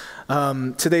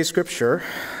Today's scripture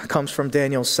comes from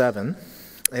Daniel 7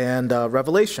 and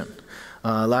Revelation.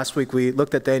 Last week we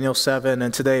looked at Daniel 7,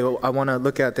 and today I want to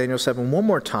look at Daniel 7 one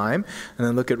more time and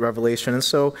then look at Revelation. And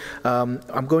so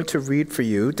I'm going to read for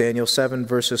you Daniel 7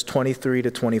 verses 23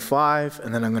 to 25,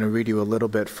 and then I'm going to read you a little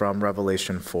bit from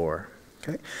Revelation 4.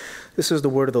 Okay? This is the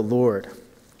word of the Lord.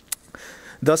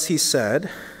 Thus he said,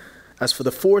 "As for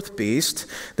the fourth beast,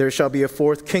 there shall be a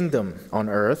fourth kingdom on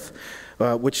earth,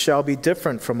 which shall be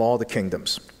different from all the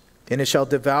kingdoms. And it shall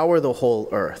devour the whole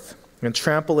earth, and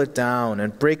trample it down,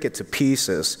 and break it to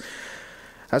pieces.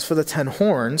 As for the 10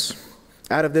 horns,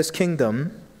 out of this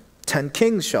kingdom 10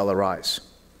 kings shall arise,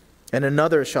 and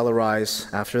another shall arise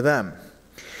after them.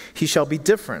 He shall be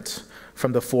different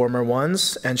from the former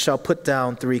ones, and shall put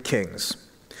down 3 kings.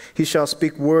 He shall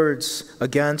speak words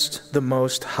against the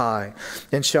Most High,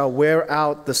 and shall wear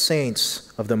out the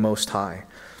saints of the Most High,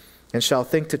 and shall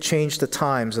think to change the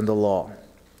times and the law,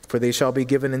 for they shall be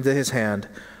given into his hand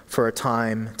for a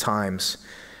time, times,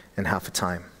 and half a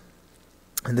time."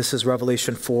 And this is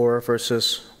Revelation 4,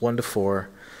 verses 1 to 4.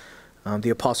 The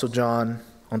Apostle John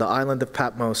on the island of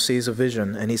Patmos sees a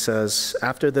vision, and he says,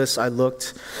 "After this I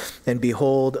looked, and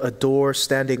behold, a door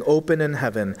standing open in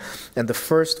heaven, and the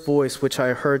first voice which I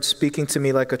heard speaking to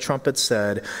me like a trumpet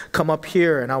said, 'Come up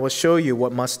here, and I will show you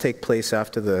what must take place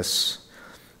after this.'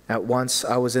 At once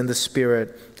I was in the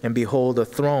Spirit, and behold, a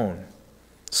throne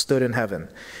stood in heaven,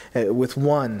 with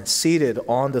one seated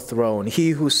on the throne.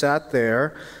 He who sat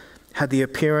there had the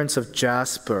appearance of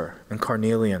jasper and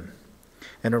carnelian,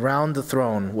 and around the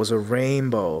throne was a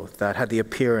rainbow that had the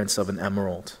appearance of an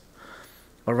emerald.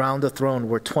 Around the throne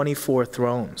were 24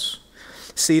 thrones.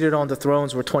 Seated on the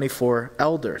thrones were 24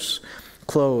 elders,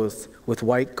 clothed with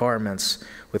white garments,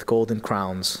 with golden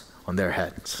crowns on their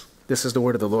heads." This is the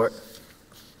word of the Lord.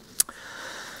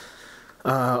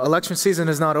 Election season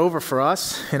is not over for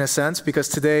us, in a sense, because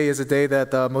today is a day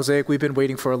that Mosaic, we've been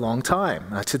waiting for a long time.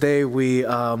 Today we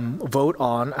vote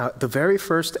on the very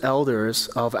first elders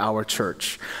of our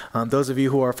church. Those of you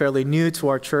who are fairly new to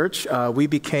our church, we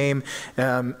became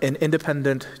an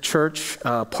independent church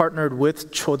partnered with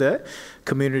Chode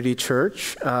Community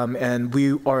Church, and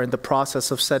we are in the process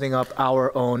of setting up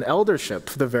our own eldership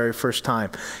for the very first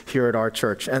time here at our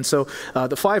church. And so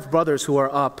the 5 brothers who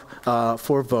are up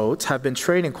for vote have been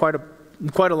training quite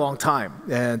a long time,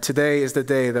 and today is the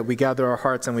day that we gather our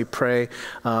hearts and we pray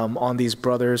on these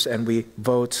brothers, and we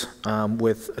vote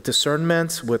with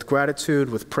discernment, with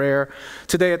gratitude, with prayer.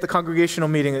 Today at the congregational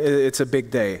meeting, it's a big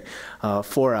day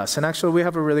for us, and actually we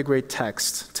have a really great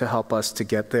text to help us to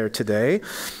get there today.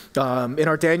 In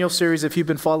our Daniel series, if you've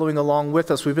been following along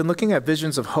with us, we've been looking at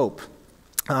visions of hope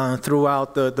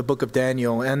throughout the book of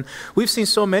Daniel, and we've seen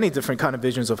so many different kind of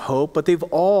visions of hope, but they've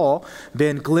all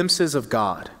been glimpses of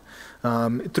God.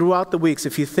 Throughout the weeks,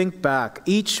 if you think back,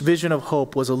 each vision of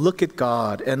hope was a look at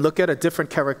God and look at a different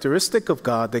characteristic of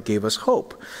God that gave us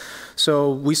hope.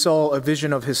 So we saw a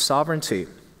vision of his sovereignty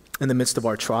in the midst of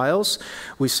our trials.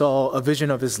 We saw a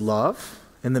vision of his love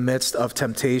in the midst of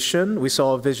temptation. We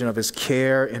saw a vision of his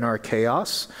care in our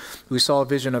chaos. We saw a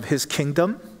vision of his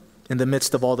kingdom in the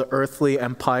midst of all the earthly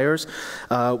empires.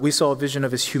 We saw a vision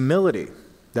of his humility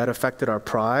that affected our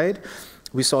pride.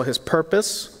 We saw his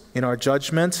purpose in our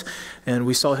judgment, and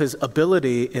we saw his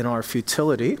ability in our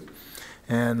futility.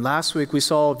 And last week we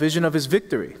saw a vision of his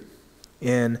victory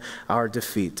in our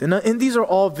defeat. And these are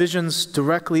all visions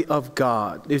directly of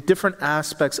God. There's different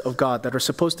aspects of God that are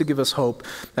supposed to give us hope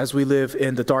as we live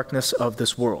in the darkness of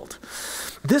this world.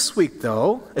 This week,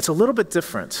 though, it's a little bit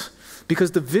different,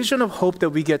 because the vision of hope that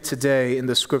we get today in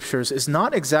the scriptures is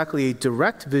not exactly a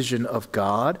direct vision of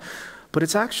God, but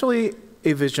it's actually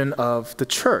a vision of the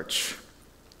church.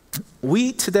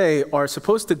 We today are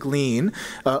supposed to glean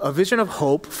a vision of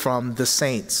hope from the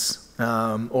saints,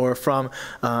 or from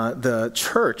the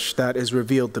church that is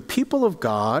revealed, the people of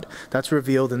God that's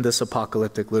revealed in this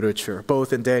apocalyptic literature,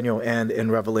 both in Daniel and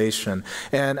in Revelation.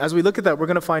 And as we look at that, we're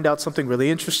going to find out something really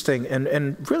interesting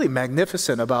and really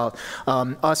magnificent about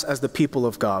us as the people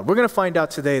of God. We're going to find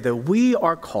out today that we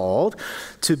are called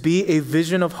to be a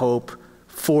vision of hope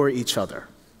for each other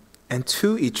and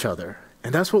to each other.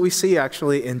 And that's what we see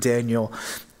actually in Daniel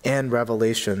and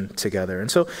Revelation together. And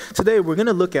so today we're going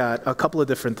to look at a couple of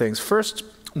different things. First,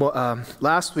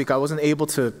 last week I wasn't able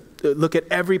to look at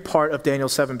every part of Daniel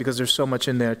 7 because there's so much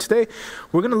in there. Today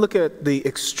we're going to look at the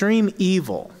extreme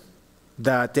evil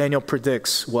that Daniel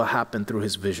predicts will happen through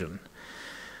his vision.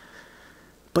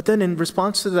 But then in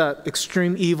response to that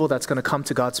extreme evil that's going to come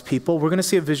to God's people, we're going to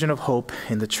see a vision of hope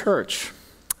in the church.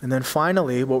 And then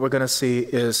finally, what we're going to see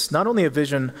is not only a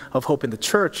vision of hope in the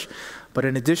church, but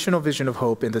an additional vision of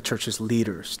hope in the church's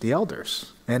leaders, the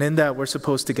elders. And in that, we're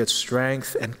supposed to get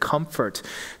strength and comfort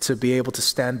to be able to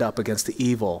stand up against the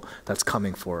evil that's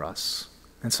coming for us.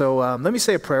 And so let me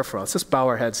say a prayer for us. Let's bow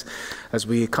our heads as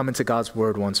we come into God's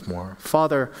word once more.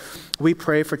 Father, we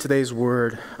pray for today's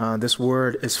word. This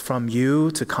word is from you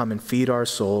to come and feed our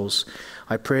souls.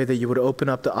 I pray that you would open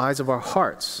up the eyes of our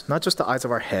hearts, not just the eyes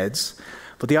of our heads,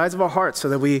 but the eyes of our hearts so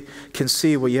that we can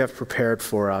see what you have prepared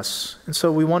for us. And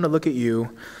so we want to look at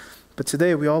you, but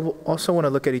today we also want to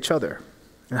look at each other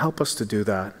and help us to do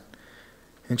that.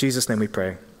 In Jesus' name we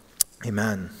pray.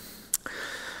 Amen.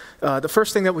 The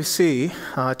first thing that we see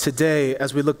today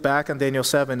as we look back on Daniel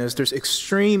 7 is there's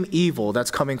extreme evil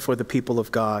that's coming for the people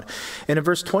of God. And in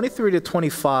verse 23 to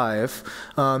 25,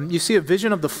 you see a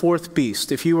vision of the fourth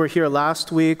beast. If you were here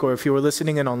last week or if you were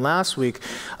listening in on last week,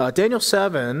 Daniel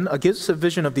 7 gives us a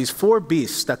vision of these four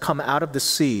beasts that come out of the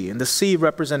sea, and the sea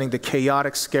representing the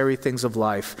chaotic, scary things of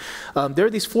life. There are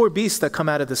these four beasts that come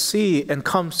out of the sea and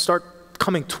start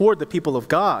coming toward the people of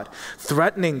God,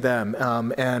 threatening them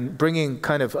and bringing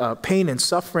kind of pain and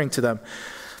suffering to them.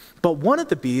 But one of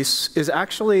the beasts is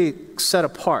actually set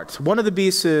apart. One of the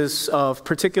beasts is of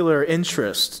particular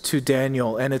interest to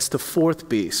Daniel, and it's the fourth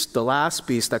beast, the last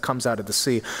beast that comes out of the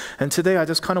sea. And today I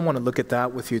just kind of want to look at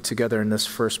that with you together in this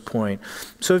first point.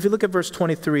 So if you look at verse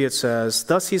 23, it says,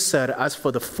 "Thus he said, as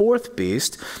for the fourth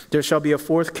beast, there shall be a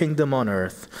fourth kingdom on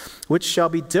earth, which shall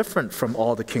be different from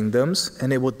all the kingdoms,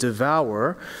 and it will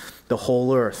devour the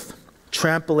whole earth,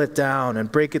 trample it down,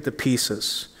 and break it to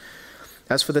pieces.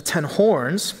 As for the 10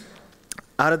 horns,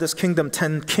 out of this kingdom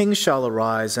 10 kings shall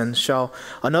arise, and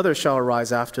another shall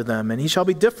arise after them, and he shall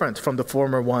be different from the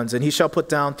former ones, and he shall put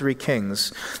down 3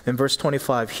 kings." In verse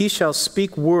 25, "He shall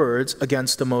speak words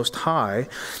against the Most High,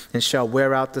 and shall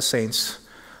wear out the saints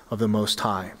of the Most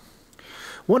High."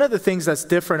 One of the things that's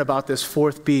different about this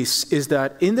fourth beast is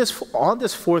that on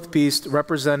this fourth beast,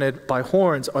 represented by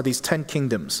horns, are these 10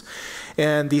 kingdoms.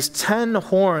 And these 10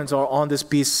 horns are on this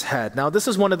beast's head. Now, this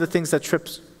is one of the things that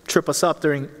trip us up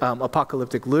during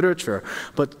apocalyptic literature,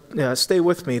 but stay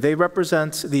with me. They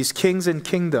represent these kings and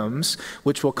kingdoms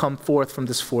which will come forth from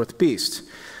this fourth beast.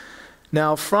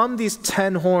 Now, from these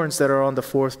 10 horns that are on the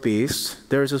fourth beast,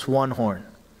 there's this one horn.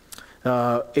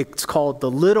 It's called the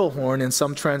little horn in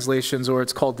some translations, or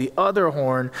it's called the other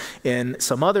horn in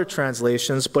some other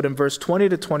translations. But in verse 20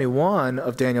 to 21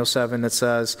 of Daniel 7, it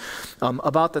says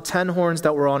about the 10 horns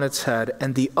that were on its head,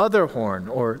 and the other horn,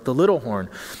 or the little horn,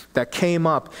 that came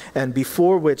up, and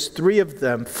before which 3 of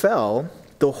them fell,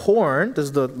 the horn, this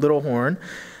is the little horn,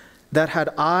 that had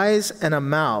eyes and a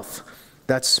mouth,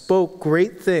 that spoke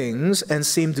great things and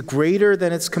seemed greater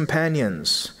than its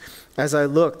companions. As I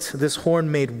looked, this horn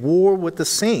made war with the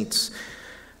saints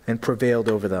and prevailed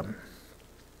over them.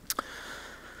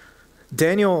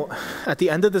 Daniel, at the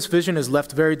end of this vision, is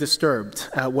left very disturbed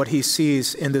at what he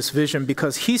sees in this vision,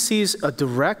 because he sees a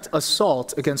direct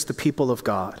assault against the people of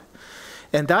God.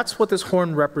 And that's what this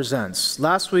horn represents.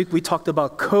 Last week, we talked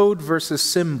about code versus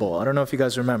symbol. I don't know if you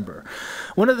guys remember.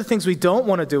 One of the things we don't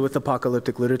want to do with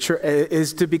apocalyptic literature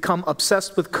is to become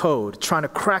obsessed with code, trying to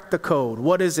crack the code.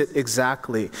 What is it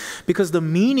exactly? Because the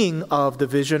meaning of the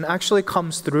vision actually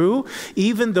comes through,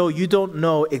 even though you don't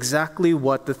know exactly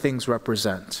what the things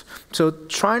represent. So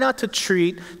try not to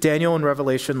treat Daniel and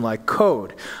Revelation like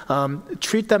code.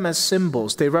 Treat them as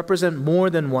symbols. They represent more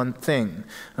than one thing.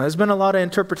 Now, there's been a lot of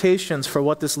interpretations for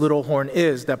what this little horn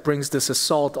is that brings this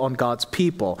assault on God's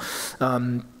people.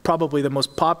 Probably the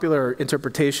most popular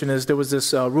interpretation is there was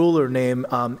this ruler named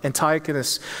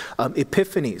Antiochus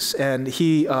Epiphanes, and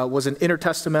he was an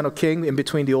intertestamental king in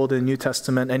between the Old and New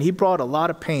Testament, and he brought a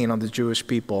lot of pain on the Jewish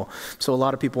people. So a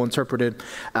lot of people interpret it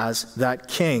as that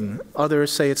king.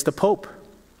 Others say it's the Pope,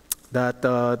 that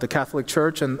the Catholic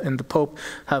Church and the Pope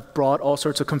have brought all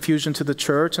sorts of confusion to the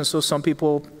church, and so some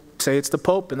people say it's the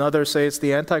Pope, and others say it's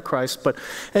the Antichrist.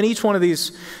 And each one of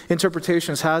these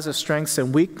interpretations has its strengths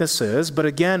and weaknesses. But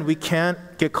again, we can't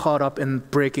get caught up in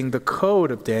breaking the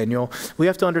code of Daniel. We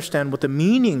have to understand what the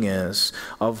meaning is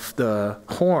of the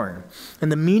horn.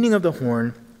 And the meaning of the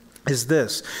horn is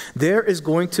this: there is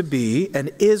going to be, and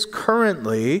is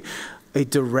currently, a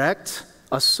direct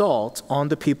assault on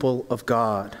the people of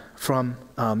God from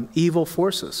evil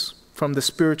forces, from the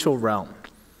spiritual realm.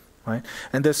 Right?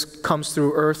 And this comes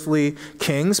through earthly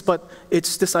kings, but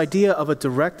it's this idea of a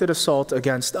directed assault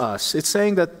against us. It's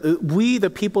saying that we,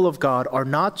 the people of God, are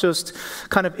not just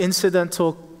kind of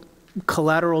incidental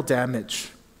collateral damage,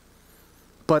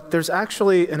 but there's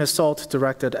actually an assault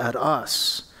directed at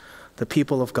us, the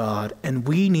people of God, and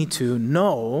we need to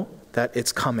know that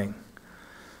it's coming.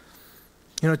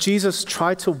 You know, Jesus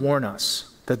tried to warn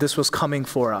us that this was coming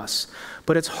for us.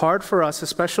 But it's hard for us,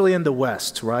 especially in the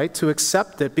West, right, to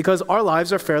accept it because our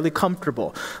lives are fairly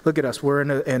comfortable. Look at us. We're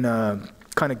in a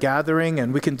kind of gathering,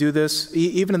 and we can do this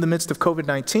even in the midst of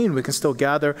COVID-19. We can still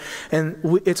gather, and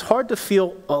it's hard to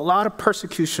feel a lot of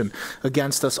persecution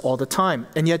against us all the time.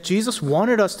 And yet Jesus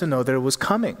wanted us to know that it was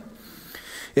coming.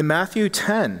 In Matthew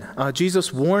 10,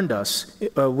 Jesus warned us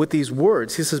with these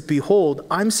words. He says, "Behold,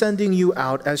 I'm sending you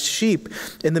out as sheep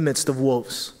in the midst of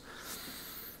wolves.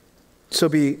 So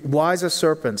be wise as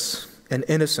serpents and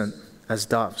innocent as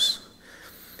doves."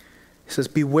 He says,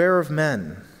 "Beware of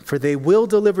men, for they will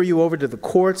deliver you over to the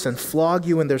courts and flog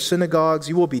you in their synagogues.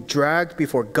 You will be dragged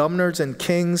before governors and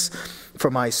kings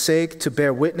for my sake to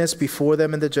bear witness before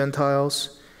them and the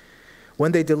Gentiles.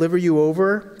 When they deliver you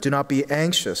over, do not be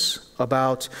anxious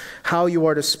about how you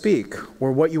are to speak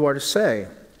or what you are to say,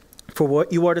 for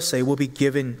what you are to say will be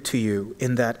given to you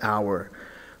in that hour.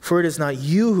 For it is not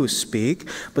you who speak,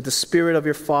 but the Spirit of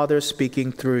your Father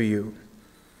speaking through you."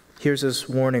 Here's this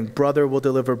warning: brother will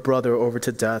deliver brother over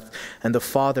to death, and the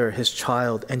father his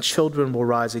child, and children will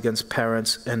rise against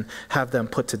parents and have them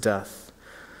put to death.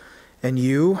 And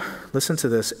you, listen to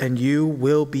this, and you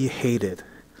will be hated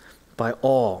by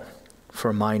all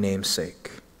for my name's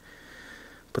sake.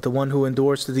 But the one who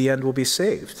endures to the end will be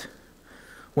saved.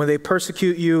 When they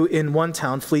persecute you in one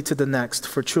town, flee to the next.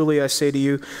 For truly I say to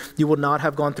you, you will not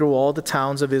have gone through all the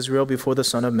towns of Israel before the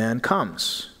Son of Man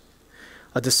comes.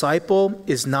 A disciple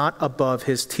is not above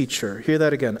his teacher. Hear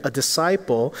that again. A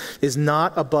disciple is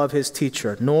not above his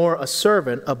teacher, nor a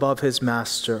servant above his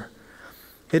master.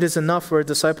 It is enough for a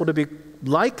disciple to be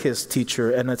like his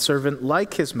teacher and a servant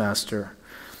like his master.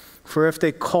 For if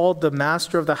they called the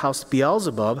master of the house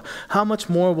Beelzebub, how much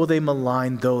more will they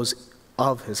malign those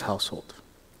of his household?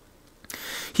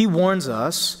 He warns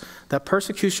us that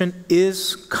persecution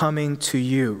is coming to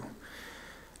you.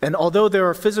 And although there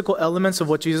are physical elements of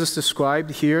what Jesus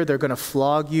described here, they're going to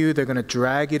flog you, they're going to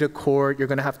drag you to court, you're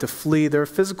going to have to flee. There are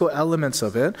physical elements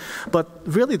of it. But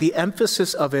really the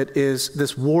emphasis of it is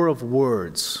this war of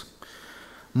words,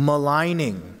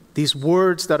 maligning, these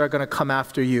words that are going to come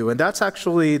after you. And that's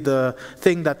actually the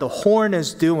thing that the horn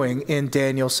is doing in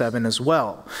Daniel 7 as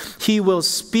well. He will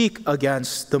speak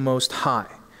against the Most High.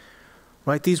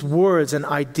 Right? These words and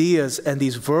ideas and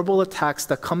these verbal attacks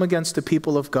that come against the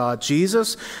people of God,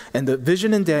 Jesus and the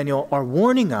vision in Daniel are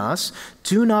warning us,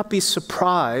 do not be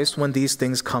surprised when these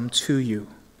things come to you.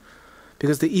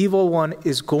 Because the evil one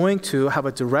is going to have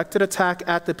a directed attack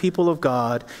at the people of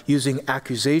God using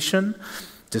accusation,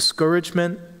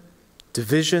 discouragement,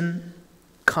 division,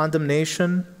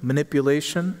 condemnation,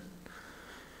 manipulation.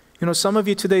 You know, some of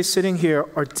you today sitting here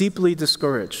are deeply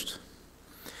discouraged.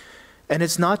 And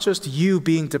it's not just you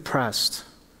being depressed,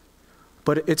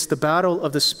 but it's the battle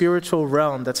of the spiritual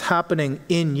realm that's happening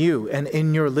in you and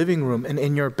in your living room and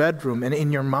in your bedroom and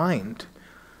in your mind.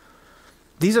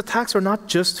 These attacks are not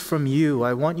just from you.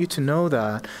 I want you to know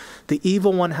that. The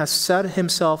evil one has set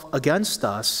himself against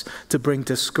us to bring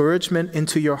discouragement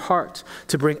into your heart,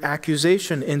 to bring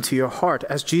accusation into your heart.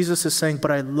 As Jesus is saying,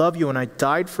 "But I love you and I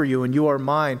died for you and you are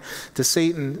mine,"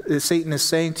 Satan is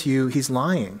saying to you, he's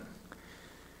lying.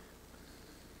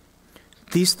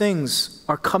 These things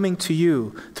are coming to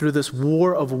you through this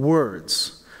war of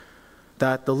words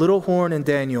that the little horn in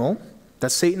Daniel,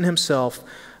 that Satan himself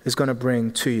is going to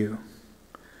bring to you.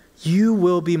 You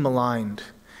will be maligned.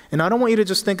 And I don't want you to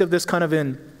just think of this kind of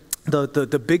in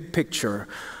the big picture,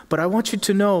 but I want you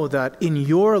to know that in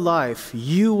your life,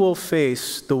 you will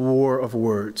face the war of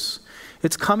words.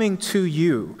 It's coming to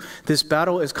you. This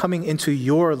battle is coming into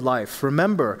your life.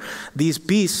 Remember, these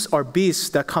beasts are beasts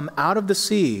that come out of the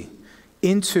sea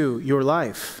into your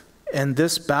life. And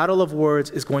this battle of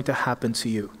words is going to happen to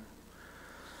you.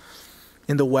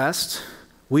 In the West,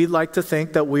 we like to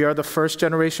think that we are the first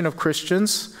generation of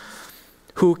Christians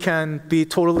who can be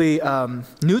totally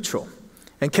neutral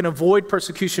and can avoid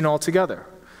persecution altogether.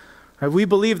 We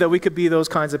believe that we could be those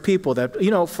kinds of people that,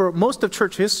 for most of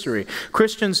church history,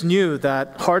 Christians knew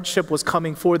that hardship was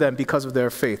coming for them because of their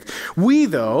faith.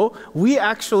 We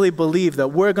actually believe that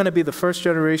we're going to be the first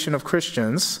generation of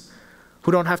Christians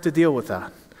who don't have to deal with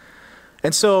that.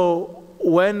 And so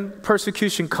when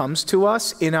persecution comes to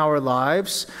us in our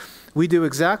lives, we do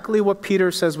exactly what Peter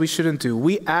says we shouldn't do.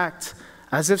 We act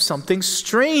as if something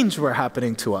strange were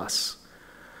happening to us.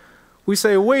 We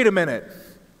say, wait a minute,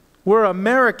 we're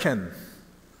American.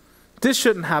 This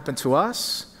shouldn't happen to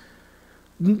us.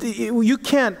 You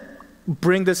can't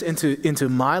bring this into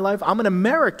my life. I'm an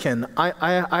American.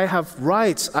 I have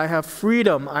rights. I have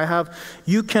freedom.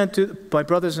 You can't do. My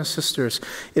brothers and sisters,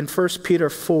 in 1 Peter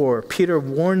 4, Peter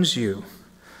warns you,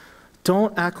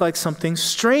 don't act like something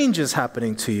strange is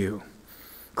happening to you.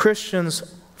 Christians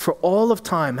for all of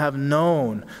time have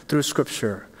known through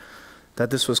Scripture that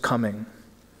this was coming.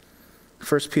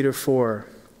 1 Peter 4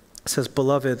 says,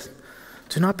 "Beloved,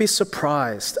 do not be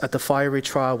surprised at the fiery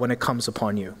trial when it comes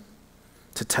upon you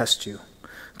to test you,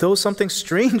 though something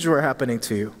strange were happening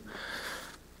to you.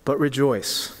 But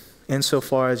rejoice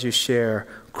insofar as you share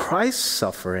Christ's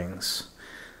sufferings,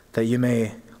 that you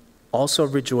may also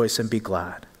rejoice and be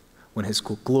glad when his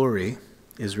glory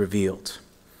is revealed.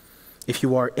 If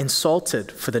you are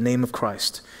insulted for the name of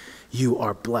Christ, you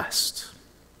are blessed,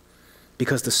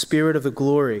 because the Spirit of the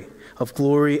glory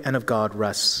and of God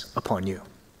rests upon you."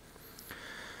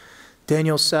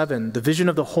 Daniel 7, the vision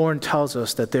of the horn tells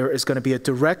us that there is going to be a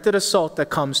directed assault that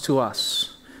comes to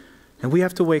us, and we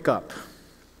have to wake up.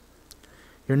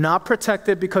 You're not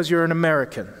protected because you're an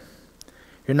American.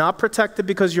 You're not protected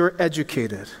because you're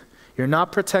educated. You're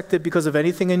not protected because of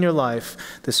anything in your life.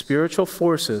 The spiritual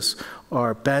forces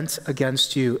are bent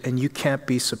against you, and you can't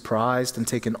be surprised and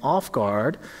taken off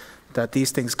guard that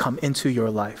these things come into your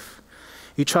life.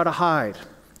 You try to hide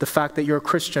the fact that you're a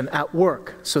Christian at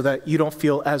work so that you don't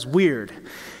feel as weird.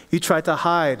 You try to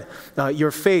hide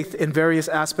your faith in various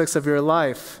aspects of your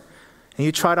life. And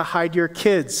you try to hide your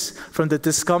kids from the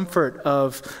discomfort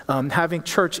of having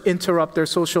church interrupt their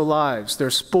social lives, their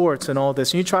sports and all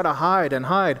this. And you try to hide and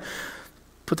hide.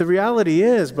 But the reality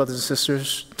is, brothers and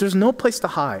sisters, there's no place to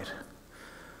hide.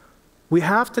 We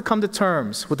have to come to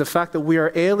terms with the fact that we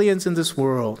are aliens in this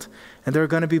world, and there are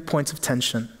going to be points of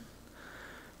tension.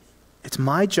 It's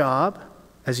my job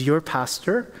as your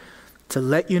pastor to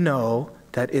let you know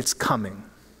that it's coming.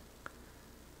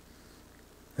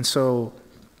 And so,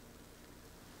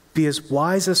 be as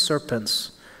wise as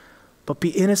serpents, but be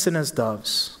innocent as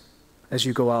doves as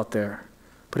you go out there.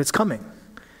 But it's coming.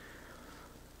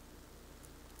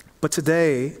 But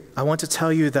today, I want to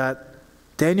tell you that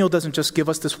Daniel doesn't just give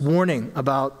us this warning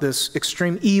about this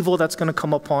extreme evil that's going to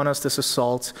come upon us, this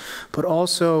assault, but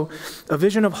also a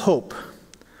vision of hope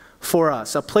for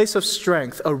us, a place of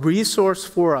strength, a resource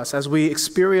for us as we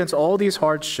experience all these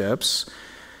hardships.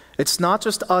 It's not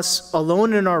just us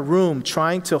alone in our room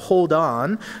trying to hold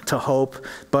on to hope,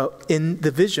 but in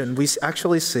the vision, we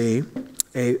actually see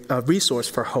a resource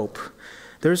for hope.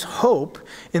 There's hope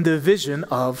in the vision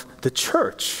of the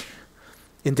church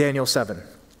in Daniel 7.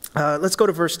 Let's go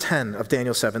to verse 10 of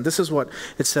Daniel 7. This is what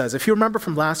it says. If you remember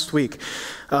from last week,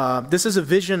 this is a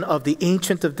vision of the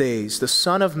Ancient of Days, the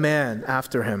Son of Man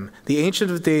after him. The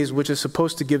Ancient of Days, which is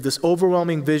supposed to give this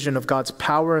overwhelming vision of God's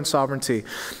power and sovereignty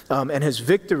and his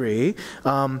victory.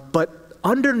 But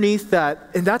underneath that,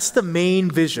 and that's the main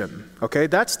vision, okay?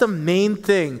 That's the main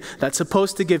thing that's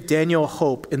supposed to give Daniel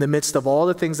hope in the midst of all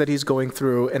the things that he's going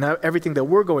through and everything that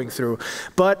we're going through.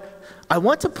 But I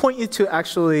want to point you to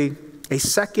actually a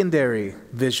secondary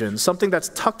vision, something that's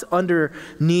tucked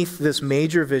underneath this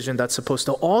major vision that's supposed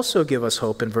to also give us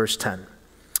hope in verse 10.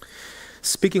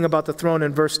 Speaking about the throne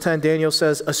in verse 10, Daniel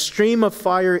says, "A stream of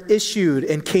fire issued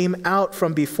and came out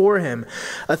from before him.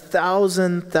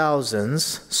 1,000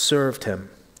 thousands served him,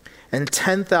 and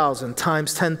 10,000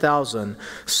 times 10,000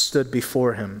 stood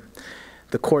before him.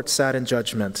 The court sat in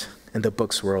judgment, and the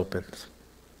books were opened."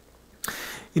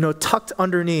 You know, tucked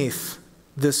underneath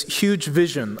this huge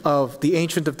vision of the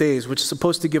Ancient of Days, which is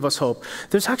supposed to give us hope,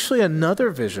 there's actually another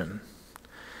vision.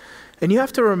 And you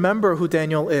have to remember who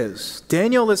Daniel is.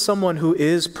 Daniel is someone who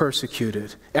is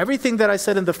persecuted. Everything that I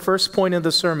said in the first point of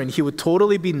the sermon, he would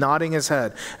totally be nodding his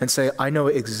head and say, "I know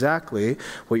exactly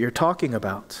what you're talking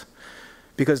about."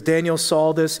 Because Daniel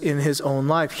saw this in his own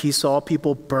life. He saw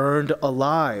people burned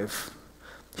alive.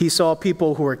 He saw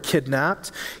people who were kidnapped.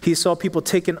 He saw people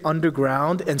taken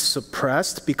underground and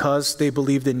suppressed because they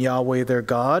believed in Yahweh, their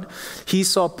God. He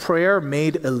saw prayer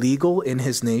made illegal in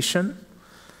his nation,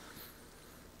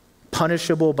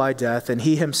 punishable by death, and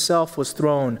he himself was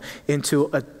thrown into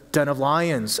a den of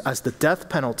lions as the death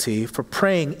penalty for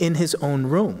praying in his own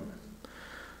room.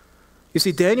 You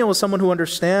see, Daniel is someone who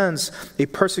understands a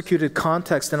persecuted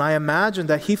context, and I imagine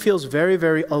that he feels very,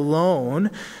 very alone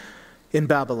in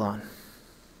Babylon.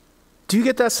 Do you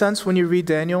get that sense when you read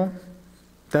Daniel?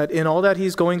 That in all that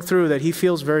he's going through, that he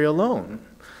feels very alone,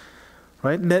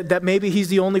 right? That maybe he's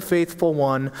the only faithful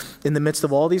one in the midst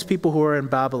of all these people who are in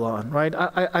Babylon, right?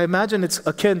 I imagine it's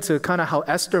akin to kind of how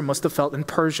Esther must have felt in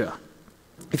Persia,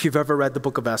 if you've ever read the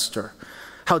book of Esther.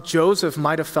 How Joseph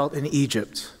might have felt in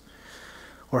Egypt,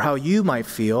 or how you might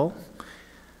feel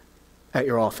at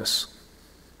your office,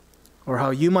 or how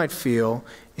you might feel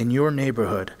in your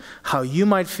neighborhood, how you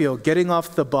might feel getting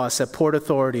off the bus at Port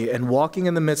Authority and walking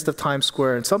in the midst of Times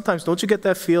Square. And sometimes, don't you get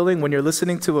that feeling when you're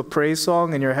listening to a praise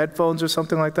song in your headphones or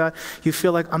something like that? You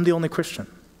feel like, I'm the only Christian.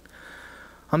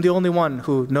 I'm the only one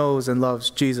who knows and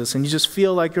loves Jesus. And you just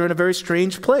feel like you're in a very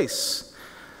strange place.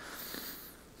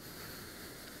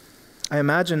 I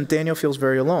imagine Daniel feels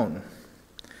very alone.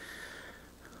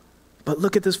 But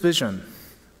look at this vision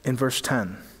in verse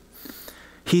 10.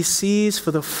 He sees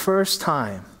for the first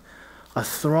time a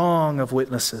throng of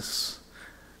witnesses,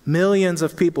 millions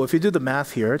of people. If you do the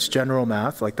math here, it's general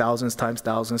math, like thousands times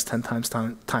thousands, 10 times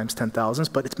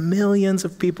 10,000s, but it's millions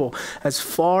of people as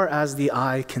far as the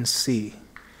eye can see,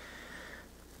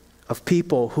 of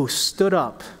people who stood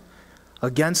up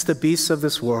against the beasts of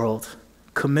this world,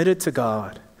 committed to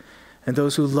God, and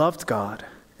those who loved God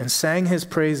and sang his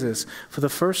praises. For the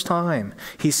first time,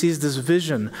 he sees this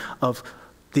vision of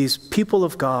these people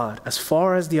of God as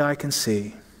far as the eye can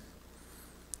see.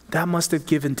 That must have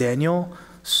given Daniel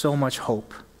so much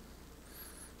hope,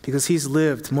 because he's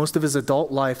lived most of his adult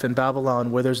life in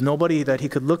Babylon where there's nobody that he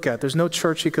could look at. There's no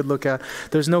church he could look at.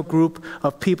 There's no group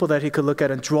of people that he could look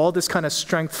at and draw this kind of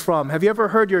strength from. Have you ever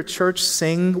heard your church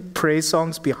sing praise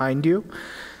songs behind you?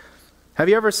 Have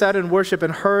you ever sat in worship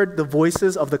and heard the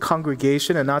voices of the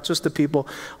congregation and not just the people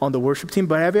on the worship team,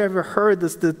 but have you ever heard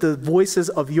the voices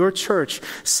of your church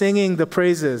singing the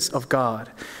praises of God?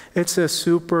 It's a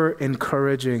super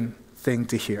encouraging thing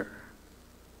to hear.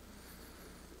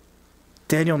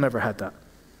 Daniel never had that.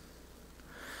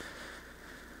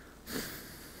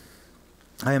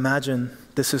 I imagine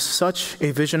this is such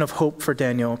a vision of hope for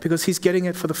Daniel because he's getting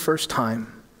it for the first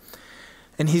time.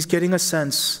 And he's getting a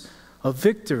sense of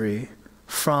victory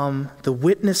from the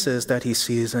witnesses that he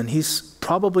sees, and he's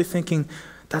probably thinking,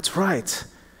 that's right,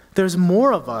 there's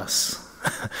more of us.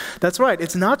 That's right,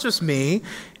 it's not just me,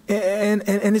 and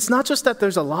it's not just that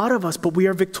there's a lot of us, but we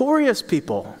are victorious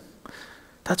people.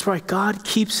 That's right, God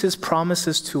keeps his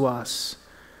promises to us,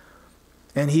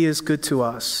 and he is good to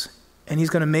us, and he's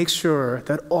going to make sure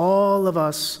that all of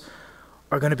us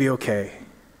are going to be okay,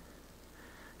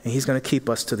 and he's going to keep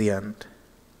us to the end.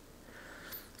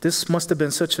 This must have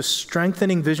been such a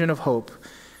strengthening vision of hope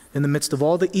in the midst of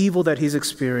all the evil that he's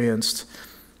experienced,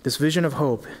 this vision of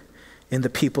hope in the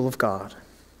people of God.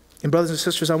 And brothers and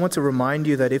sisters, I want to remind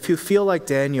you that if you feel like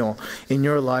Daniel in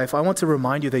your life, I want to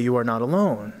remind you that you are not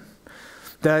alone.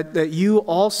 That you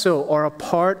also are a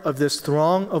part of this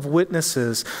throng of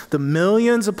witnesses, the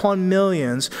millions upon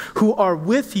millions who are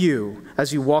with you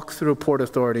as you walk through Port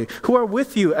Authority, who are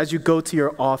with you as you go to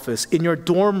your office, in your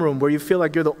dorm room where you feel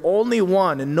like you're the only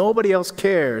one and nobody else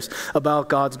cares about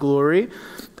God's glory.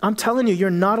 I'm telling you,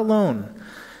 you're not alone.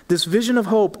 This vision of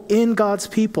hope in God's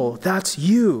people, that's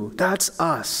you, that's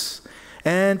us.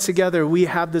 And together we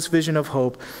have this vision of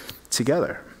hope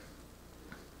together.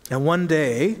 And one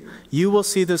day, you will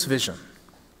see this vision.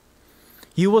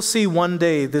 You will see one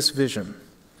day this vision.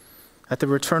 At the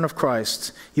return of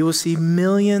Christ, you will see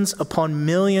millions upon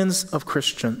millions of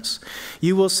Christians.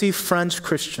 You will see French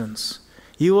Christians.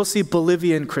 You will see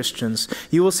Bolivian Christians.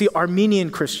 You will see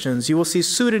Armenian Christians. You will see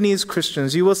Sudanese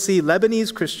Christians. You will see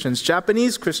Lebanese Christians,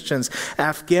 Japanese Christians,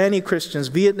 Afghani Christians,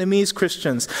 Vietnamese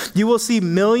Christians. You will see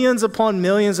millions upon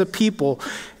millions of people,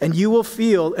 and you will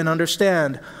feel and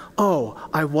understand, oh,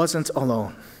 I wasn't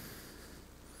alone.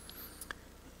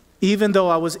 Even though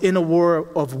I was in a war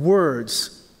of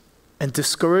words and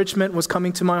discouragement was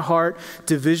coming to my heart,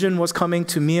 division was coming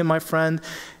to me and my friend,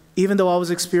 even though I was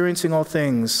experiencing all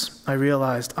things, I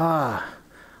realized, I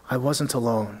wasn't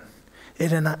alone.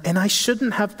 And I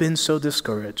shouldn't have been so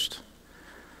discouraged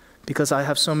because I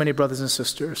have so many brothers and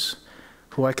sisters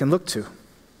who I can look to,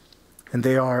 and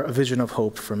they are a vision of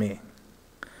hope for me.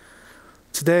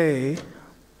 Today,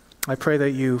 I pray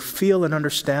that you feel and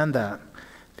understand that,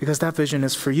 because that vision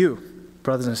is for you,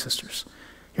 brothers and sisters.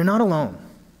 You're not alone.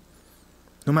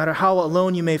 No matter how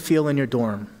alone you may feel in your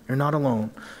dorm, you're not alone.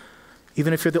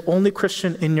 Even if you're the only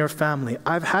Christian in your family,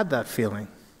 I've had that feeling.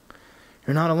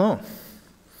 You're not alone,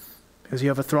 because you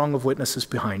have a throng of witnesses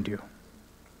behind you.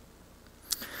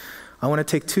 I want to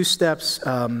take 2 steps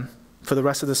for the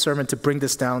rest of the sermon to bring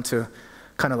this down to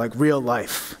kind of like real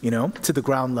life, to the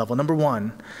ground level. Number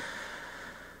 1,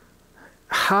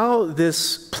 how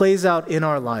this plays out in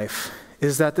our life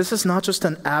is that this is not just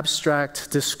an abstract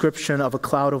description of a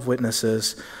cloud of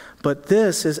witnesses, but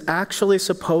this is actually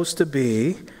supposed to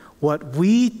be what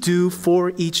we do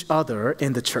for each other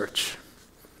in the church.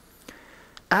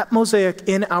 At Mosaic,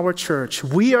 in our church,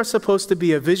 we are supposed to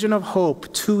be a vision of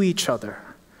hope to each other.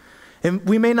 And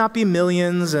we may not be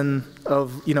millions and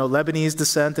of Lebanese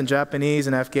descent and Japanese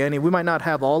and Afghani. We might not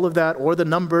have all of that or the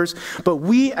numbers, but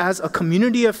we as a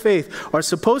community of faith are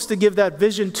supposed to give that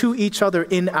vision to each other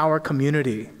in our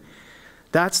community.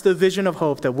 That's the vision of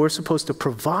hope that we're supposed to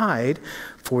provide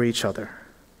for each other.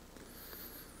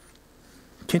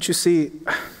 Can't you see?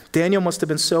 Daniel must have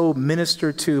been so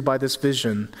ministered to by this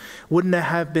vision. Wouldn't it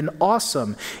have been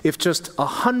awesome if just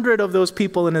 100 of those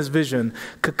people in his vision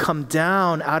could come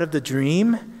down out of the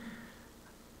dream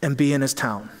and be in his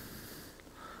town?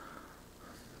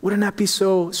 Wouldn't that be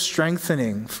so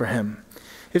strengthening for him?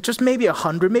 If just maybe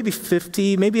 100, maybe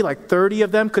 50, maybe like 30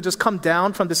 of them could just come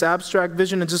down from this abstract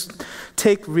vision and just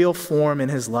take real form in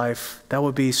his life, that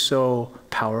would be so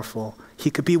powerful. He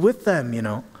could be with them,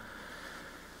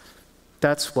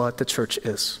 That's what the church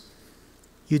is.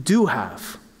 You do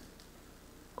have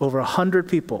over 100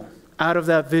 people out of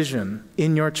that vision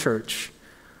in your church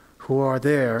who are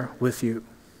there with you.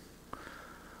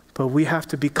 But we have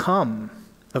to become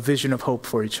a vision of hope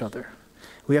for each other.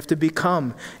 We have to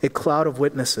become a cloud of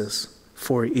witnesses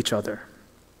for each other.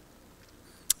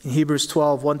 In Hebrews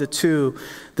 12, 1-2,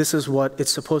 this is what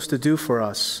it's supposed to do for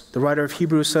us. The writer of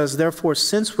Hebrews says, "Therefore,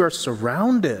 since we are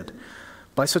surrounded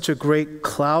by such a great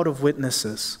cloud of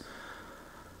witnesses,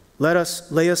 let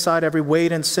us lay aside every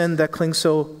weight and sin that clings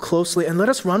so closely, and let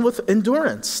us run with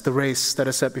endurance the race that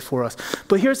is set before us."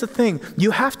 But here's the thing,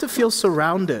 you have to feel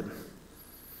surrounded.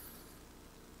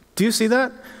 Do you see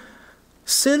that?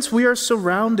 Since we are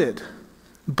surrounded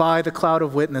by the cloud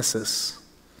of witnesses,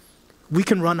 we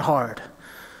can run hard.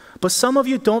 But some of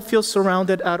you don't feel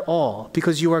surrounded at all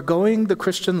because you are going the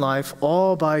Christian life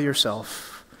all by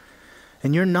yourself.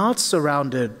 And you're not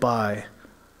surrounded by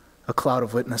a cloud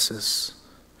of witnesses.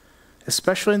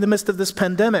 Especially in the midst of this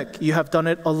pandemic, you have done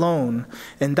it alone.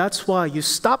 And that's why you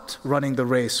stopped running the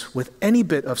race with any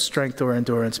bit of strength or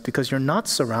endurance, because you're not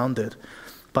surrounded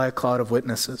by a cloud of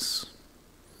witnesses.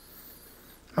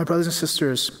 My brothers and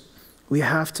sisters, we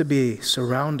have to be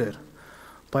surrounded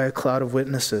by a cloud of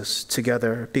witnesses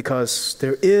together, because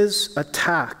there is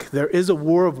attack, there is a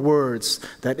war of words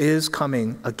that is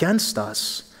coming against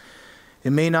us. It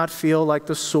may not feel like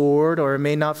the sword, or it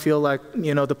may not feel like,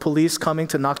 the police coming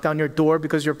to knock down your door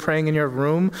because you're praying in your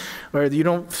room, or you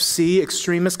don't see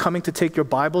extremists coming to take your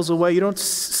Bibles away. You don't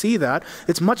see that.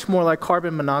 It's much more like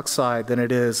carbon monoxide than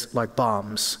it is like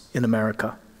bombs in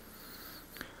America.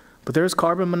 But there's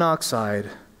carbon monoxide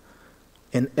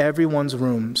in everyone's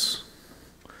rooms.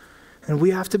 And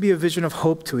we have to be a vision of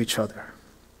hope to each other.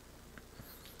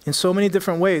 In so many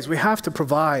different ways, we have to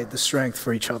provide the strength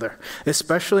for each other,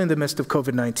 especially in the midst of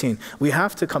COVID-19. We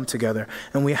have to come together,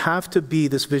 and we have to be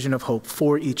this vision of hope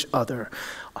for each other.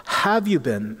 Have you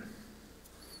been?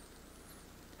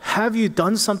 Have you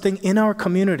done something in our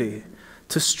community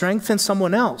to strengthen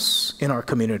someone else in our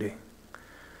community?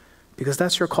 Because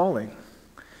that's your calling.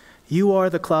 You are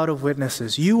the cloud of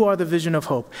witnesses. You are the vision of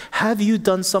hope. Have you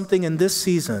done something in this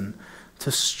season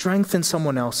to strengthen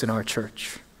someone else in our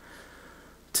church?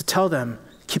 To tell them,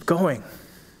 keep going.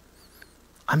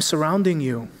 I'm surrounding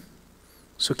you,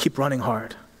 so keep running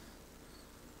hard.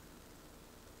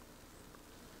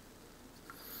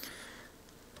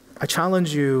 I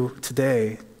challenge you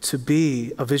today to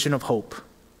be a vision of hope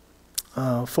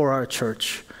for our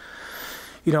church.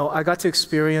 I got to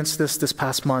experience this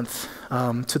past month.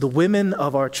 To the women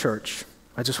of our church,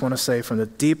 I just want to say from the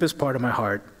deepest part of my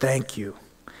heart, thank you.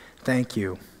 Thank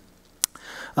you.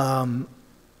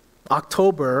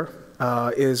 October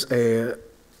is a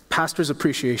Pastor's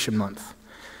Appreciation Month.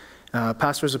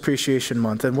 Pastor's Appreciation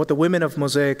Month. And what the women of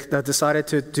Mosaic decided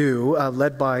to do,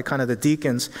 led by kind of the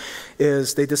deacons,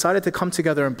 is they decided to come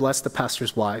together and bless the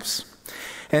pastors' wives.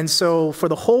 And so for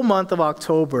the whole month of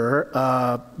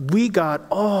October, we got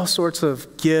all sorts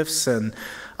of gifts and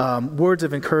words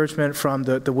of encouragement from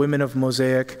the women of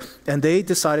Mosaic, and they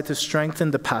decided to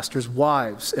strengthen the pastors'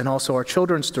 wives and also our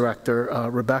children's director,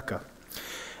 Rebecca.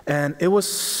 And it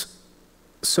was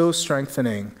so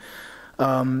strengthening,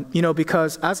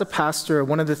 because as a pastor,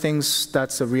 one of the things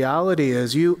that's a reality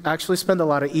is you actually spend a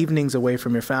lot of evenings away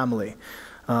from your family,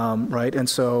 right? And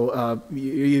so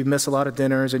you miss a lot of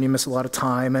dinners and you miss a lot of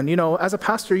time. And, as a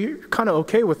pastor, you're kind of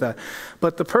okay with that.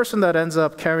 But the person that ends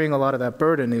up carrying a lot of that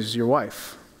burden is your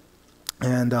wife.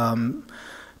 And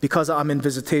because I'm in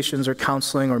visitations or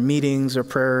counseling or meetings or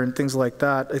prayer and things like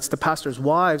that, it's the pastor's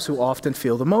wives who often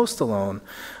feel the most alone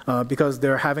because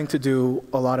they're having to do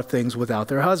a lot of things without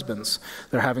their husbands.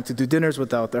 They're having to do dinners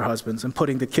without their husbands and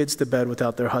putting the kids to bed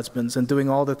without their husbands and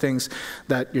doing all the things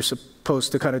that you're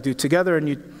supposed to kind of do together, and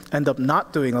you end up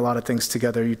not doing a lot of things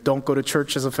together. You don't go to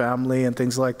church as a family and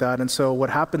things like that. And so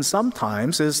what happens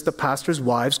sometimes is the pastor's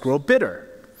wives grow bitter.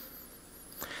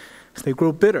 They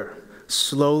grow bitter.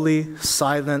 Slowly,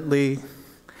 silently.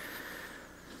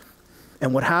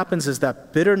 And what happens is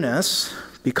that bitterness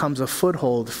becomes a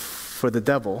foothold for the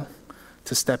devil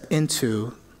to step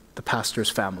into the pastor's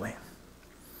family.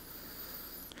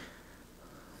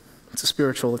 It's a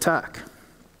spiritual attack.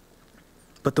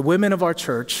 But the women of our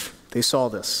church, they saw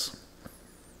this,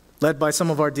 led by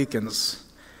some of our deacons.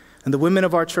 And the women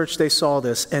of our church, they saw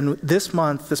this. And this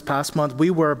past month, we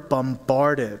were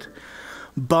bombarded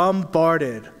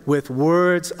with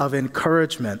words of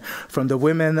encouragement from the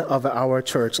women of our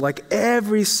church. Like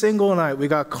every single night, we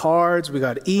got cards, we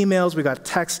got emails, we got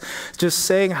texts just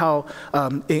saying how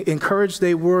encouraged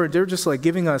they were. They're just like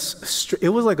giving us, it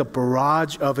was like a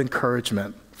barrage of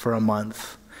encouragement for a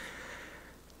month.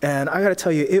 And I got to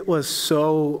tell you, it was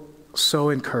so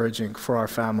encouraging for our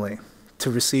family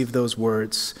to receive those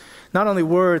words. Not only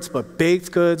words, but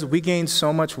baked goods. We gained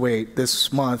so much weight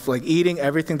this month, like eating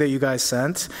everything that you guys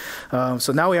sent.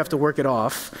 So now we have to work it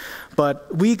off.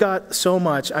 But we got so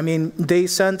much. I mean, they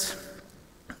sent,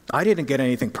 I didn't get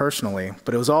anything personally,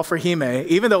 but it was all for Hime.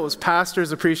 Even though it was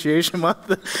Pastor's Appreciation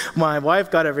Month, my wife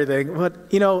got everything. But,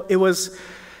 you know, it was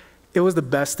the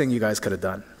best thing you guys could have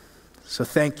done. So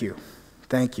thank you.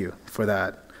 Thank you for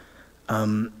that.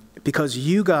 Because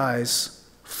you guys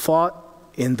fought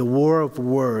in the war of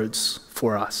words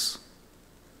for us,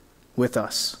 with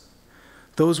us.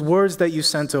 Those words that you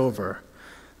sent over,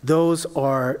 those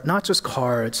are not just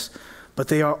cards, but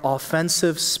they are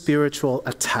offensive spiritual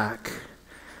attack.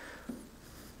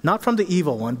 Not from the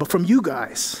evil one, but from you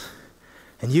guys.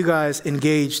 And you guys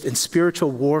engaged in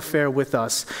spiritual warfare with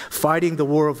us, fighting the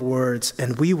war of words,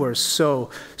 and we were so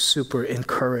super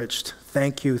encouraged.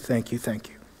 Thank you, thank you, thank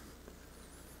you.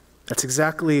 That's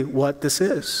exactly what this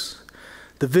is.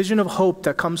 The vision of hope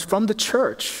that comes from the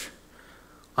church.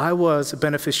 I was a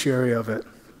beneficiary of it.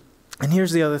 And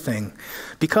here's the other thing.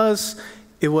 Because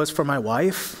it was for my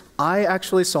wife, I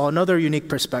actually saw another unique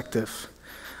perspective.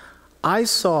 I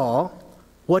saw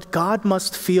what God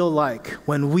must feel like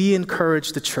when we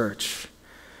encourage the church.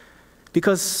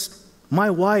 Because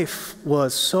my wife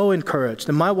was so encouraged,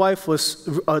 and my wife was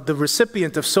the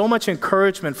recipient of so much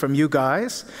encouragement from you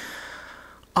guys.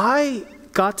 I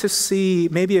got to see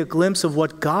maybe a glimpse of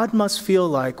what God must feel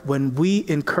like when we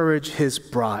encourage His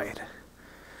bride.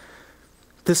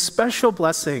 The special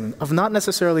blessing of not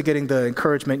necessarily getting the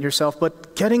encouragement yourself,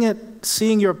 but getting it,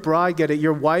 seeing your bride get it,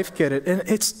 your wife get it. And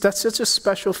that's such a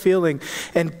special feeling.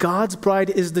 And God's bride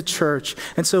is the church.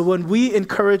 And so when we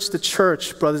encourage the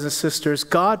church, brothers and sisters,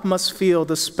 God must feel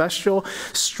the special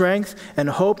strength and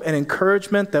hope and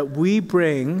encouragement that we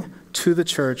bring to the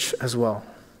church as well.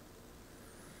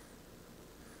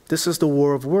 This is the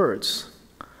war of words.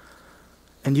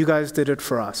 And you guys did it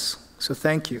for us. So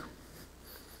thank you.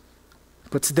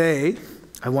 But today,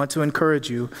 I want to encourage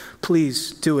you,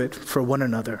 please do it for one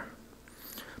another.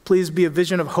 Please be a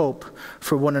vision of hope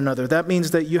for one another. That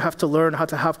means that you have to learn how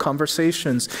to have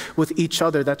conversations with each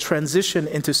other that transition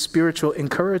into spiritual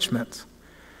encouragement.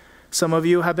 Some of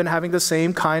you have been having the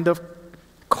same kind of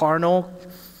carnal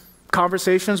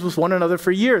conversations with one another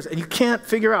for years, and you can't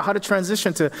figure out how to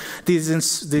transition to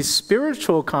these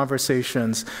spiritual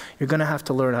conversations. You're going to have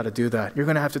to learn how to do that. You're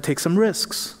going to have to take some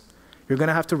risks. You're going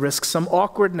to have to risk some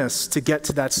awkwardness to get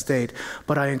to that state.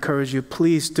 But I encourage you,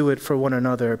 please do it for one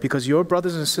another, because your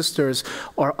brothers and sisters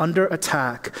are under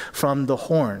attack from the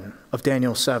horn of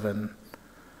Daniel 7,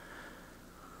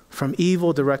 from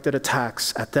evil directed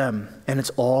attacks at them, and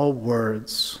it's all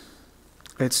words.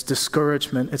 It's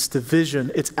discouragement, it's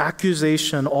division, it's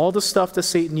accusation, all the stuff that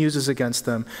Satan uses against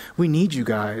them. We need you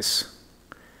guys.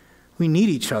 We need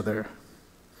each other,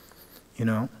 you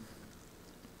know.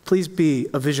 Please be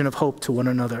a vision of hope to one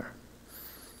another.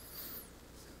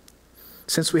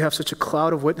 Since we have such a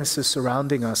cloud of witnesses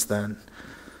surrounding us, then,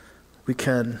 we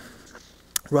can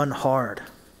run hard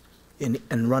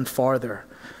and run farther,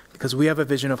 because we have a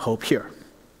vision of hope here.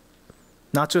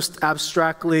 Not just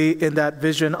abstractly in that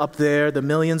vision up there, the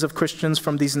millions of Christians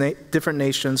from these different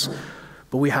nations,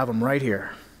 but we have them right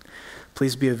here.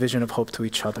 Please be a vision of hope to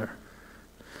each other.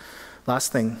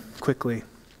 Last thing, quickly.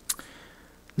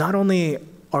 Not only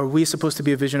are we supposed to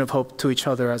be a vision of hope to each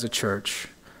other as a church,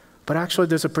 But actually,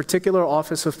 there's a particular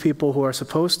office of people who are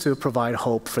supposed to provide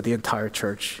hope for the entire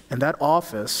church. And that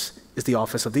office is the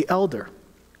office of the elder.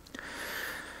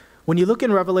 When you look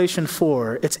in Revelation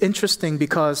 4, it's interesting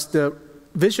because the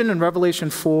vision in Revelation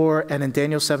 4 and in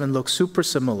Daniel 7 look super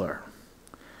similar.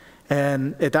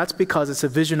 And that's because it's a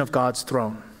vision of God's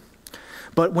throne.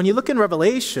 But when you look in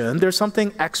Revelation, there's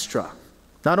something extra.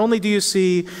 Not only do you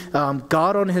see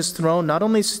God on his throne, not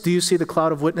only do you see the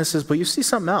cloud of witnesses, but you see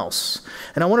something else.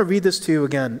 And I want to read this to you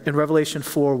again in Revelation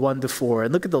 4, 1-4.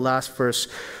 And look at the last verse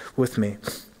with me.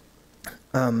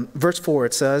 Verse 4,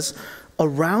 it says,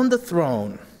 "Around the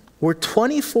throne were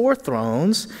 24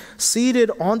 thrones.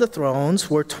 Seated on the thrones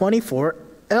were 24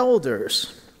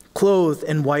 elders, clothed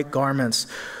in white garments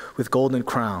with golden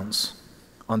crowns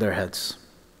on their heads."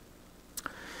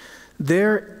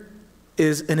 There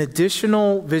is an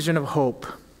additional vision of hope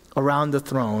around the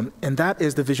throne, and that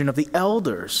is the vision of the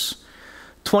elders.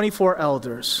 24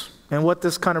 elders. And what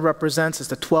this kind of represents is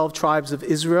the 12 tribes of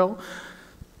Israel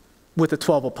with the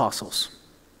 12 apostles,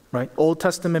 right? Old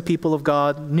Testament people of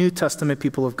God, New Testament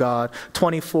people of God,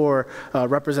 24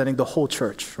 representing the whole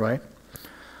church, right?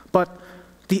 But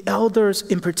the elders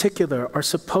in particular are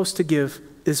supposed to give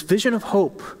this vision of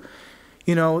hope.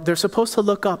 You know, they're supposed to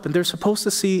look up and they're supposed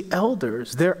to see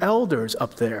elders. They're elders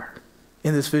up there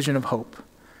in this vision of hope.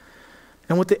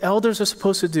 And what the elders are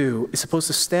supposed to do is supposed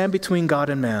to stand between God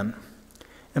and man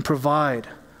and provide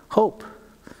hope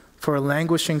for a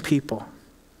languishing people.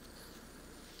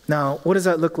 Now, what does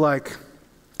that look like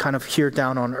kind of here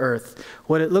down on earth?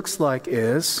 What it looks like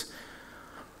is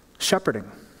shepherding.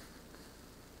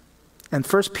 And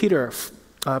First Peter,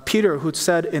 who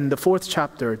said in the 4th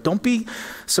chapter, don't be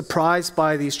surprised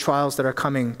by these trials that are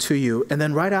coming to you. And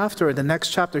then right after, in the next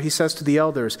chapter, he says to the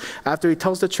elders, after he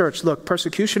tells the church, look,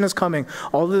 persecution is coming,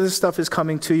 all of this stuff is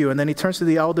coming to you. And then he turns to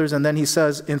the elders, and then he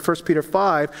says in 1 Peter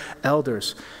 5,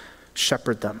 elders,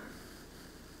 shepherd them,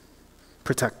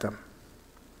 protect them,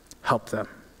 help them.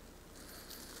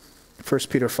 1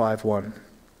 Peter 5:1,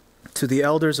 to the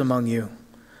elders among you,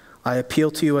 I appeal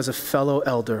to you as a fellow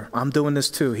elder. I'm doing this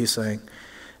too, he's saying.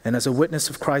 And as a witness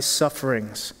of Christ's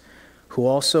sufferings, who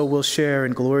also will share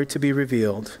in glory to be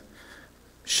revealed,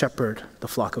 shepherd the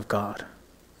flock of God.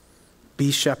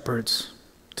 Be shepherds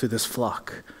to this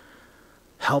flock.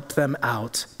 Help them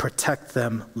out, protect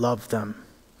them, love them,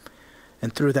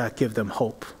 and through that give them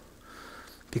hope.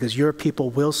 Because your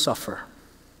people will suffer.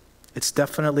 It's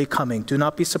definitely coming. Do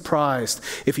not be surprised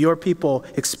if your people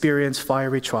experience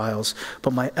fiery trials.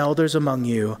 But my elders among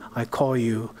you, I call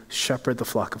you, shepherd the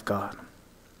flock of God.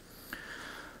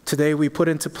 Today we put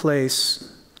into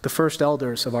place the first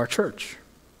elders of our church.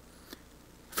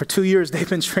 For 2 years they've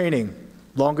been training,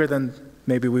 longer than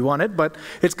maybe we wanted, but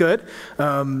it's good.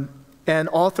 And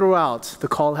all throughout, the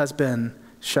call has been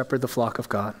shepherd the flock of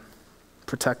God.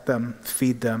 Protect them,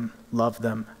 feed them, love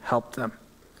them, help them.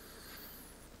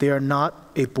 They are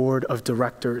not a board of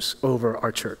directors over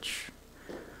our church.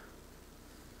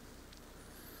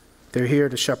 They're here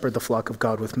to shepherd the flock of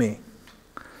God with me,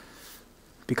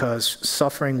 because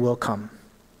suffering will come.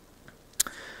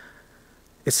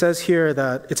 It says here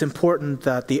that it's important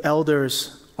that the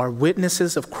elders are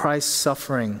witnesses of Christ's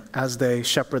suffering as they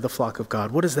shepherd the flock of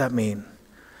God. What does that mean?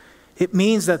 It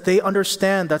means that they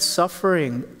understand that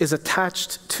suffering is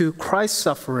attached to Christ's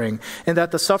suffering, and that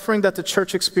the suffering that the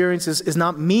church experiences is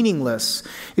not meaningless.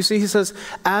 You see, he says,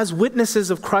 as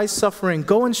witnesses of Christ's suffering,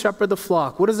 go and shepherd the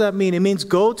flock. What does that mean? It means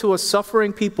go to a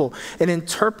suffering people and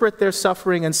interpret their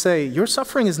suffering and say, your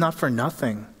suffering is not for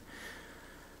nothing.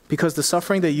 Because the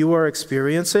suffering that you are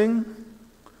experiencing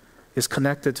is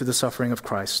connected to the suffering of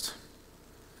Christ.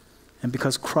 And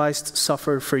because Christ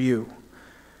suffered for you,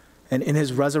 and in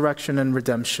his resurrection and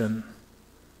redemption,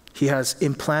 he has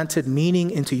implanted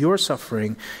meaning into your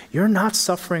suffering. You're not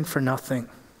suffering for nothing.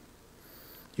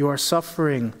 You are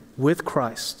suffering with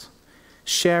Christ,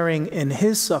 sharing in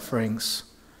his sufferings.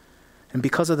 And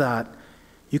because of that,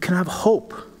 you can have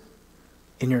hope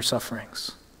in your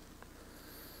sufferings.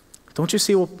 Don't you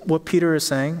see what Peter is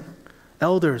saying?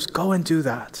 Elders, go and do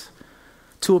that.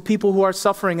 To a people who are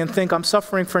suffering and think, I'm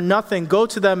suffering for nothing, go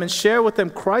to them and share with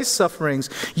them Christ's sufferings.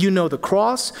 You know the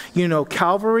cross, you know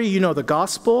Calvary, you know the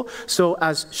gospel. So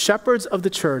as shepherds of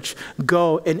the church,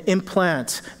 go and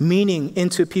implant meaning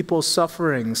into people's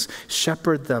sufferings.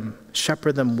 Shepherd them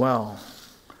well.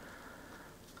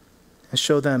 And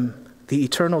show them the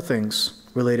eternal things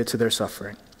related to their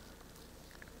suffering.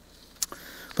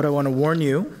 But I want to warn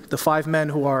you, the 5 men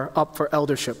who are up for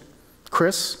eldership,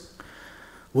 Chris,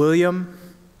 William,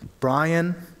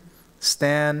 Brian,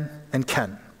 Stan, and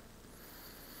Ken.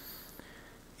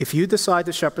 If you decide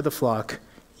to shepherd the flock,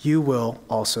 you will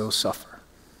also suffer.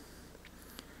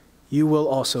 you will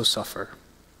also suffer.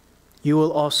 You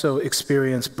will also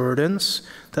experience burdens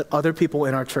that other people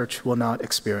in our church will not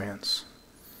experience.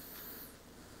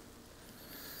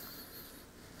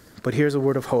 But here's a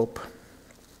word of hope.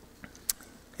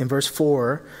 In verse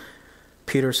 4,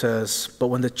 Peter says, "But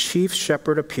when the chief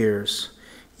shepherd appears,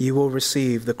 you will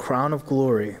receive the crown of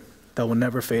glory that will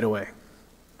never fade away."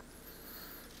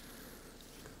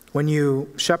 When you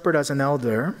shepherd as an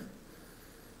elder,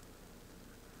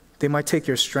 they might take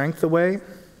your strength away.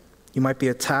 You might be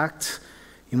attacked.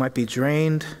 You might be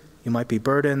drained. You might be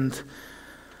burdened.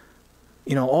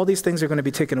 All these things are going to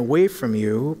be taken away from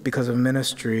you because of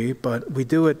ministry, but we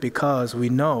do it because we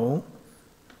know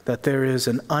that there is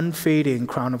an unfading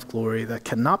crown of glory that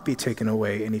cannot be taken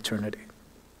away in eternity.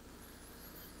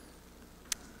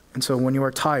 And so when you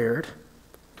are tired,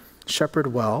 shepherd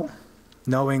well,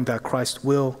 knowing that Christ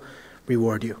will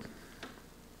reward you.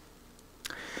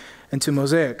 And to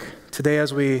Mosaic, today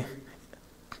as we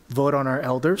vote on our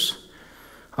elders,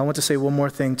 I want to say one more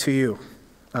thing to you.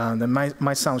 That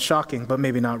might sound shocking, but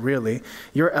maybe not really.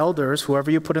 Your elders, whoever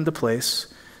you put into place,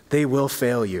 they will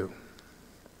fail you.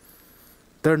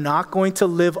 They're not going to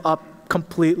live up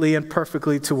completely and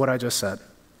perfectly to what I just said.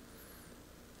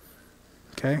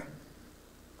 Okay?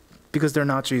 Because they're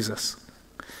not Jesus.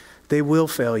 They will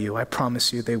fail you. I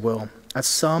promise you they will. At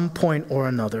some point or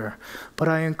another. But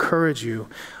I encourage you,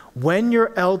 when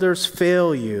your elders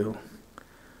fail you,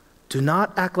 do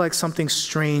not act like something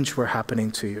strange were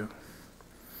happening to you.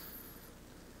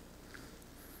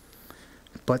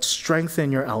 But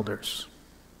strengthen your elders.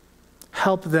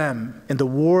 Help them in the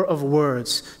war of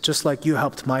words, just like you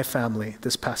helped my family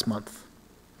this past month.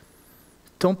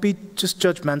 Don't be just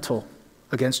judgmental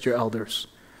against your elders,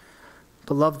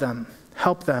 but love them,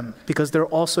 help them, because they're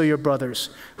also your brothers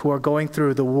who are going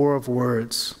through the war of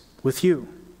words with you.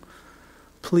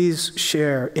 Please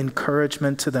share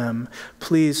encouragement to them.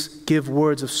 Please give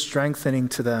words of strengthening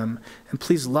to them, and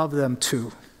please love them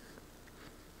too.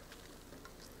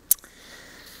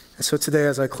 And so today,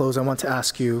 as I close, I want to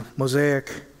ask you,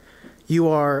 Mosaic, you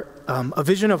are a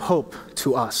vision of hope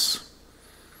to us.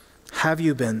 Have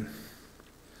you been?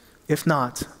 If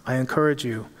not, I encourage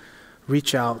you,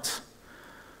 reach out.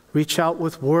 Reach out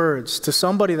with words to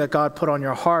somebody that God put on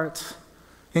your heart.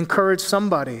 Encourage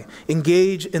somebody.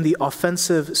 Engage in the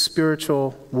offensive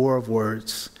spiritual war of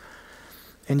words.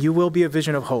 And you will be a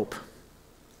vision of hope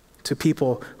to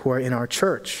people who are in our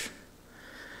church.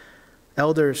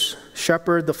 Elders,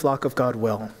 shepherd the flock of God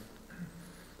well.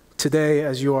 Today,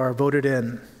 as you are voted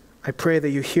in, I pray that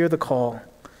you hear the call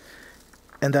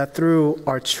and that through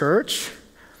our church,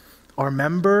 our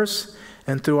members,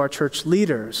 and through our church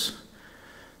leaders,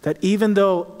 that even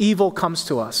though evil comes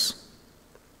to us,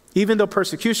 even though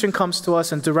persecution comes to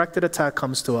us and directed attack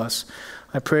comes to us,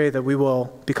 I pray that we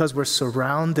will, because we're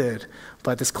surrounded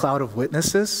by this cloud of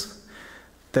witnesses,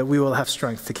 that we will have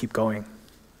strength to keep going.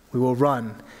 We will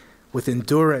run with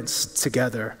endurance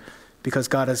together because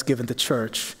God has given the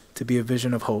church to be a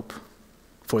vision of hope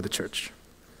for the church.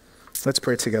 Let's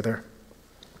pray together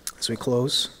as we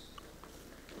close.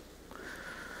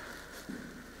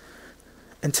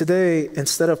 And today,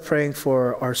 instead of praying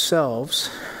for ourselves,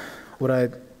 what I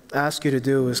ask you to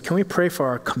do is, can we pray for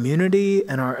our community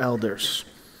and our elders,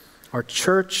 our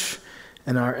church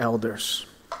and our elders?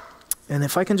 And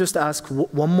if I can just ask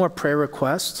one more prayer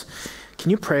request, can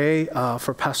you pray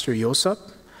for Pastor Josep?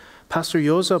 Pastor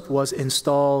Josep was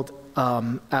installed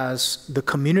as the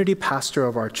community pastor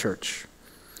of our church.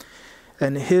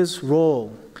 And his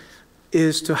role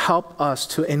is to help us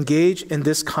to engage in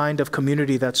this kind of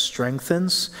community that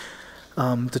strengthens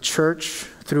the church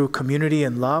through community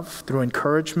and love, through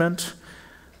encouragement.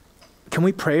 Can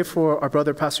we pray for our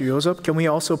brother, Pastor Josep? Can we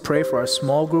also pray for our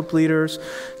small group leaders?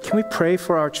 Can we pray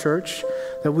for our church,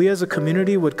 that we as a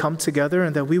community would come together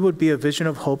and that we would be a vision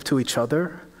of hope to each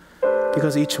other?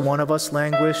 Because each one of us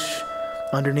languish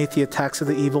underneath the attacks of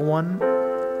the evil one,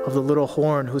 of the little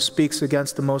horn who speaks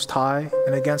against the Most High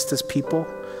and against his people.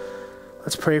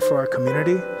 Let's pray for our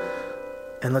community,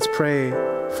 and let's pray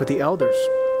for the elders,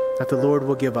 that the Lord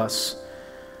will give us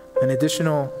an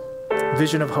additional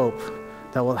vision of hope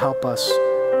that will help us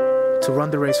to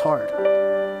run the race hard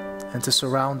and to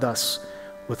surround us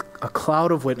with a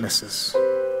cloud of witnesses.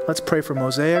 Let's pray for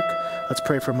Mosaic. Let's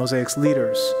pray for Mosaic's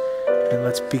leaders. And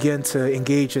let's begin to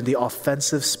engage in the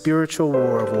offensive spiritual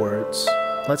war of words.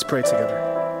 Let's pray together.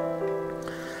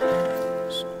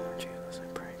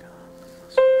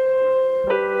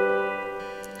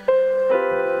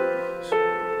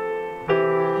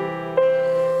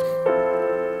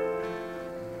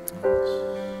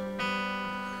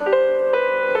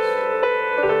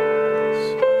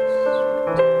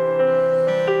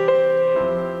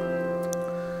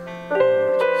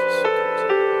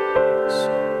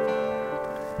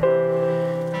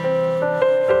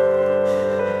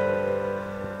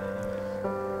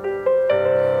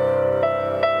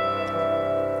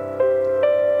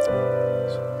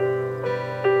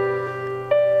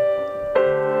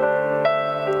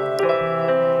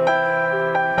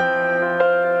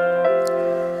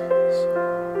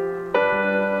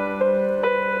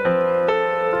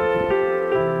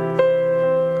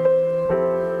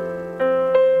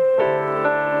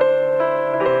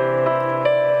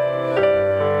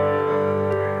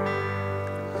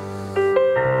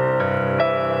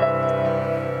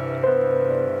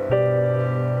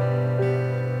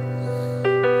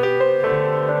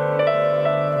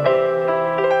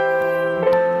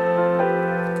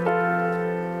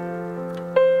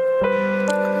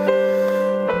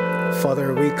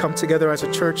 come together as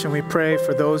a church and we pray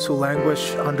for those who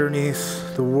languish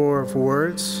underneath the war of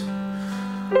words,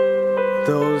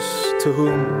 those to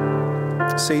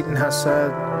whom Satan has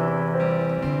said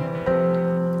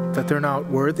that they're not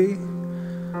worthy.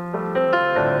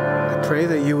 I pray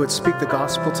that you would speak the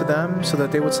gospel to them so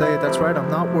that they would say, that's right, I'm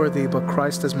not worthy, but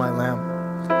Christ is my Lamb.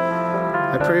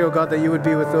 I pray, oh God, that you would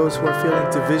be with those who are feeling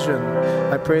division.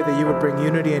 I pray that you would bring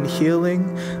unity and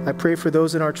healing. I pray for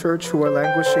those in our church who are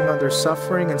languishing under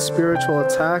suffering and spiritual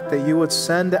attack, that you would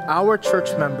send our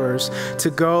church members to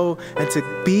go and to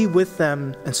be with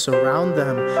them and surround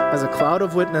them as a cloud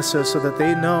of witnesses so that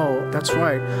they know, that's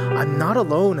right, I'm not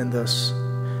alone in this.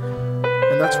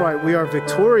 And that's right, we are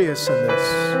victorious in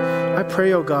this. I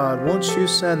pray, oh God, won't you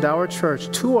send our church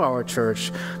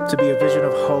to be a vision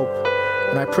of hope.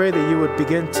 And I pray that you would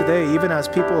begin today, even as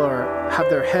people have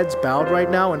their heads bowed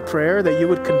right now in prayer, that you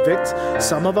would convict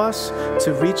some of us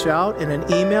to reach out in an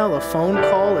email, a phone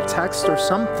call, a text, or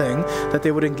something, that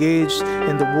they would engage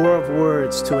in the war of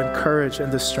words to encourage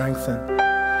and to strengthen.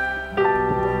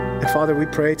 And Father, we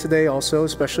pray today also,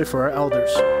 especially for our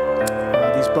elders,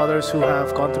 these brothers who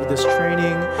have gone through this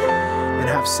training and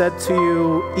have said to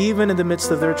you, even in the midst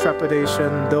of their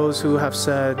trepidation, those who have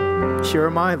said, here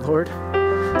am I, Lord,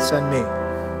 send me.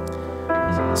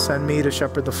 Send me to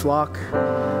shepherd the flock.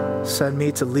 Send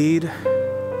me to lead.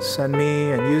 Send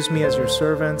me and use me as your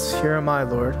servants. Here am I,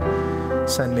 Lord.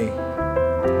 Send me.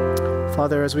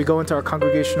 Father, as we go into our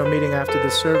congregational meeting after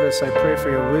this service, I pray for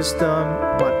your wisdom,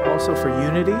 but also for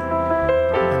unity,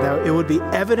 and that it would be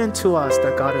evident to us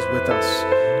that God is with us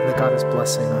and that God is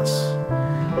blessing us.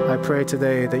 I pray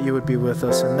today that you would be with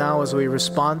us. And now as we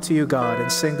respond to you, God,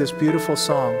 and sing this beautiful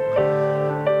song,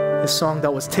 this song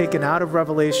that was taken out of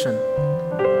Revelation,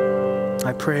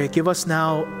 I pray, give us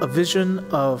now a vision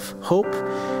of hope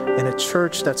in a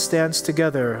church that stands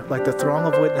together like the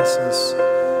throng of witnesses,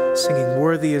 singing,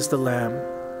 worthy is the Lamb,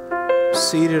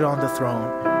 seated on the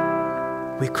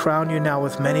throne. We crown you now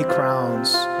with many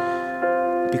crowns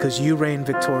because you reign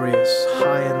victorious,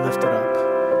 high and lifted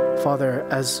up. Father,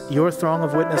 as your throng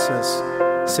of witnesses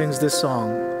sings this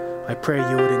song, I pray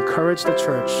you would encourage the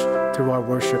church through our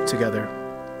worship together.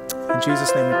 In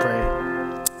Jesus' name we pray.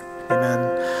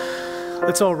 Amen.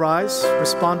 Let's all rise,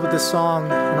 respond with this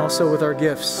song and also with our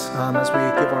gifts as we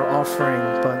give our offering.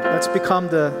 But let's become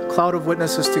the cloud of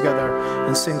witnesses together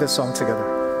and sing this song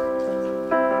together.